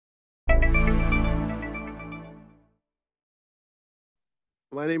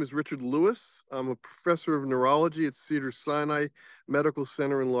My name is Richard Lewis. I'm a professor of neurology at Cedars-Sinai Medical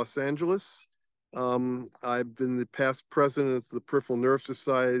Center in Los Angeles. I've been the past president of the Peripheral Nerve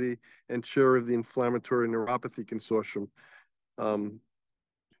Society and chair of the Inflammatory Neuropathy Consortium.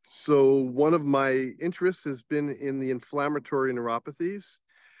 So one of my interests has been in the inflammatory neuropathies.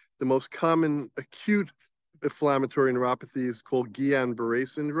 The most common acute inflammatory neuropathy is called Guillain-Barré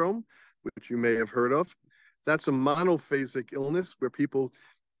syndrome, which you may have heard of. That's a monophasic illness where people,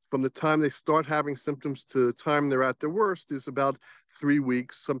 from the time they start having symptoms to the time they're at their worst, is about 3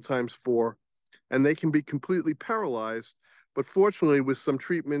 weeks, sometimes 4, and they can be completely paralyzed. But fortunately, with some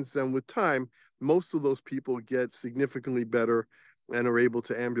treatments and with time, most of those people get significantly better and are able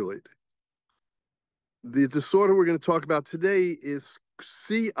to ambulate. The disorder we're going to talk about today is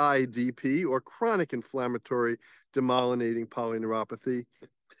CIDP, or chronic inflammatory demyelinating polyneuropathy.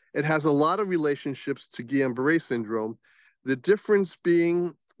 It has a lot of relationships to Guillain-Barré syndrome, the difference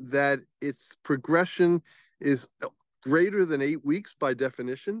being that its progression is greater than 8 weeks by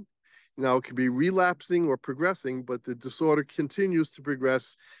definition. Now, it could be relapsing or progressing, but the disorder continues to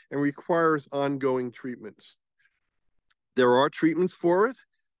progress and requires ongoing treatments. There are treatments for it.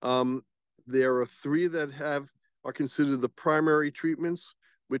 There are 3 that are considered the primary treatments,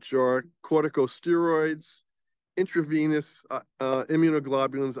 which are corticosteroids, intravenous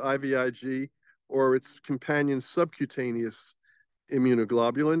immunoglobulins, IVIG, or its companion subcutaneous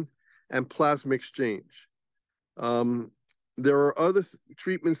immunoglobulin, and plasma exchange. There are other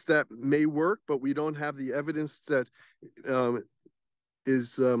treatments that may work, but we don't have the evidence that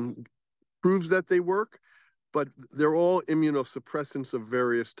proves that they work, but they're all immunosuppressants of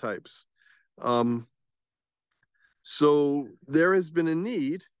various types. So there has been a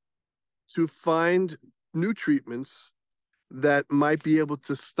need to find new treatments that might be able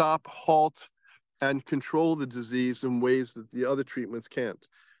to stop, halt, and control the disease in ways that the other treatments can't,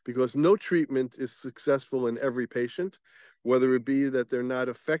 because no treatment is successful in every patient, whether it be that they're not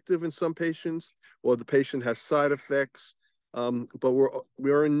effective in some patients or the patient has side effects, but we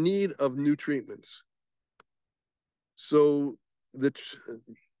are in need of new treatments. So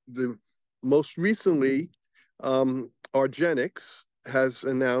the most recently, argenx has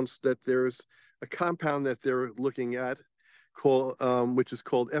announced that there's a compound that they're looking at which is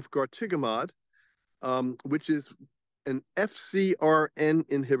called Efgartigimod, which is an FcRn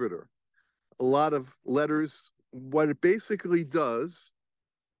inhibitor. A lot of letters. What it basically does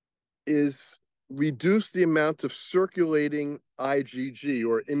is reduce the amount of circulating IgG,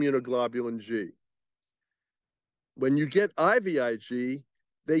 or immunoglobulin G. When you get IVIG,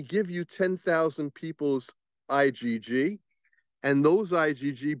 they give you 10,000 people's IgG, and those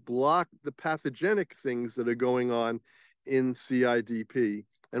IgG block the pathogenic things that are going on in CIDP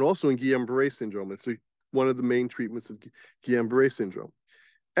and also in Guillain-Barré syndrome. It's one of the main treatments of Guillain-Barré syndrome.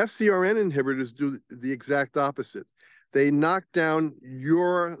 FcRn inhibitors do the exact opposite. They knock down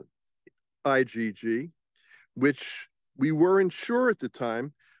your IgG, which we weren't sure at the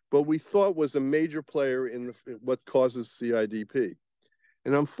time, but we thought was a major player in what causes CIDP.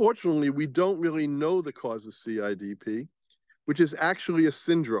 And unfortunately, we don't really know the cause of CIDP, which is actually a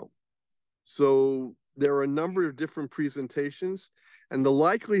syndrome. So there are a number of different presentations, and the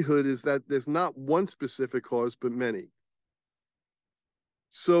likelihood is that there's not one specific cause, but many.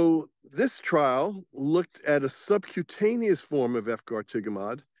 So this trial looked at a subcutaneous form of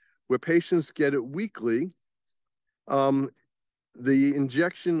Efgartigimod, where patients get it weekly. The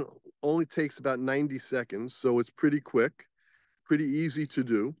injection only takes about 90 seconds, so it's pretty quick, pretty easy to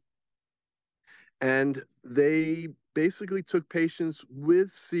do. And they basically took patients with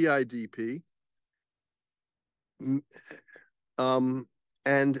CIDP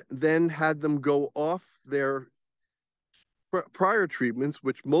and then had them go off their prior treatments,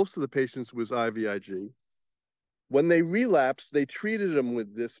 which most of the patients was IVIG. When they relapsed, they treated them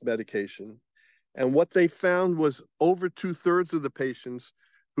with this medication. And what they found was over 2/3 of the patients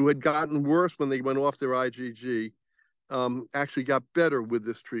who had gotten worse when they went off their IgG actually got better with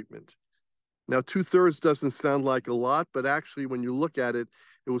this treatment. Now, 2/3 doesn't sound like a lot, but actually, when you look at it,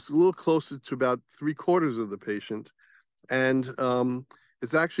 it was a little closer to about 3/4 of the patient. And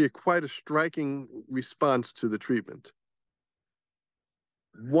it's actually quite a striking response to the treatment.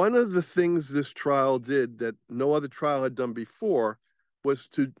 One of the things this trial did that no other trial had done before was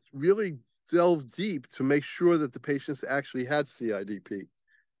to really delve deep to make sure that the patients actually had CIDP.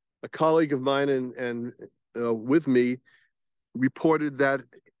 A colleague of mine and with me reported that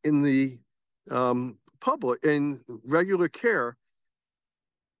in the public, in regular care,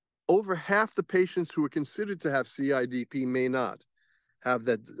 over half the patients who are considered to have CIDP may not have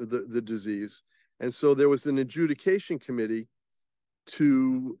the disease. And so there was an adjudication committee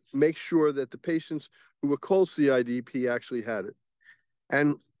to make sure that the patients who were called CIDP actually had it.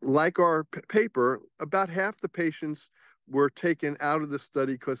 And like our paper, about half the patients were taken out of the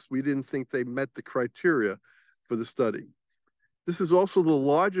study because we didn't think they met the criteria for the study. This is also the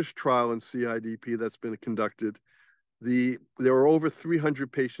largest trial in CIDP that's been conducted. There were over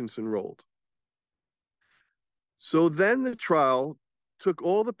 300 patients enrolled. So then the trial took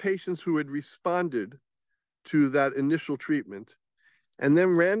all the patients who had responded to that initial treatment and then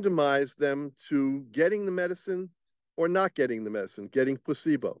randomized them to getting the medicine or not getting the medicine, getting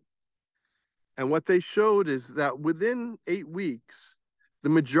placebo. And what they showed is that within 8 weeks, the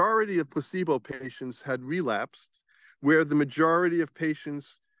majority of placebo patients had relapsed, where the majority of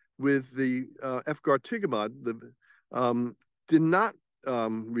patients with the Efgartigimod did not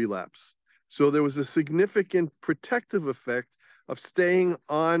relapse. So there was a significant protective effect of staying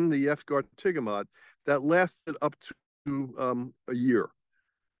on the Efgartigimod that lasted up to a year.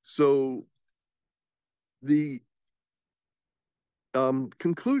 So the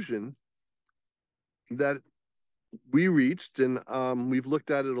conclusion that we reached, and we've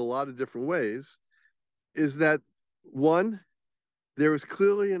looked at it a lot of different ways, is that one, there is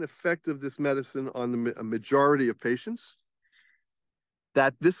clearly an effect of this medicine on a majority of patients,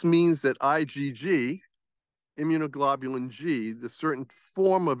 that this means that IgG, immunoglobulin G, the certain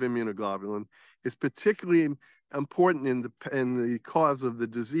form of immunoglobulin, is particularly important in the cause of the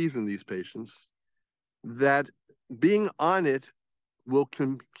disease in these patients, that being on it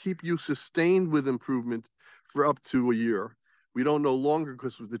can keep you sustained with improvement for up to a year. We don't know longer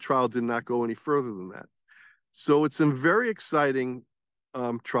because the trial did not go any further than that. So it's a very exciting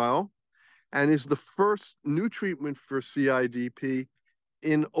trial, and is the first new treatment for CIDP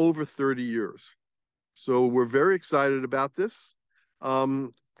in over 30 years. So we're very excited about this,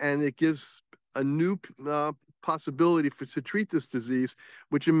 and it gives a new possibility to treat this disease,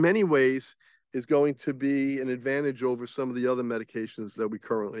 which in many ways is going to be an advantage over some of the other medications that we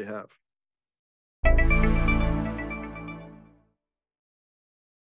currently have.